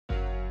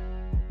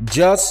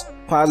Just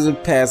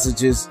Positive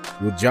Passages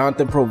with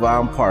Jonathan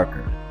Provine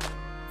Parker.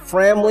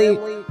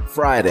 Family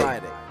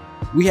Friday.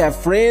 We have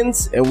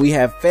friends and we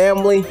have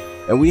family,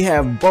 and we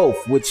have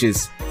both, which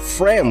is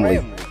family,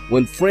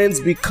 when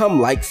friends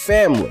become like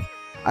family.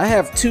 I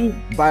have 2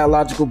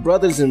 biological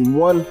brothers and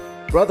 1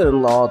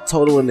 brother-in-law,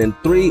 totaling in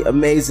 3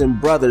 amazing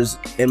brothers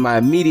in my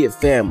immediate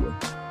family.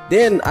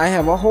 Then I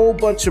have a whole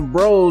bunch of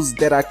bros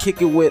that I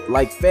kick it with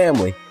like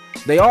family.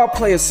 They all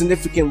play a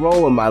significant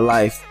role in my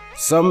life.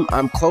 Some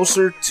I'm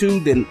closer to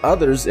than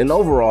others, and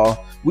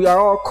overall, we are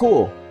all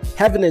cool.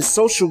 Having a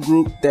social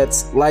group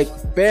that's like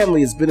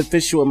family is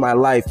beneficial in my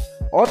life,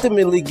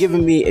 ultimately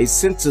giving me a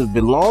sense of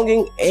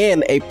belonging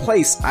and a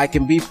place I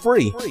can be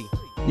free.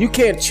 You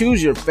can't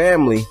choose your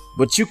family,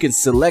 but you can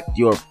select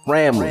your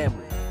family.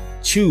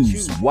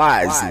 Choose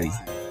wisely.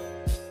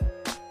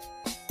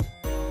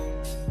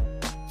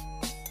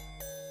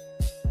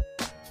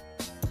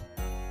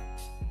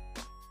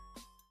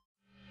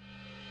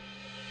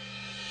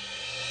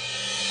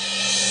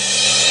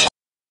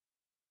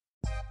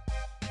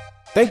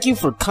 Thank you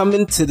for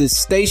coming to this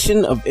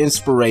station of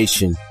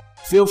inspiration.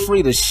 Feel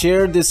free to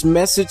share this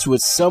message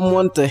with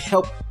someone to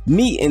help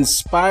me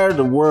inspire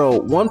the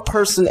world one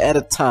person at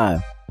a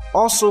time.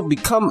 Also,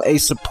 become a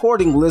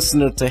supporting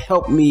listener to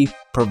help me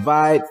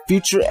provide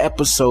future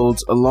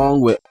episodes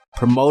along with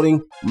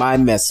promoting my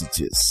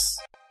messages.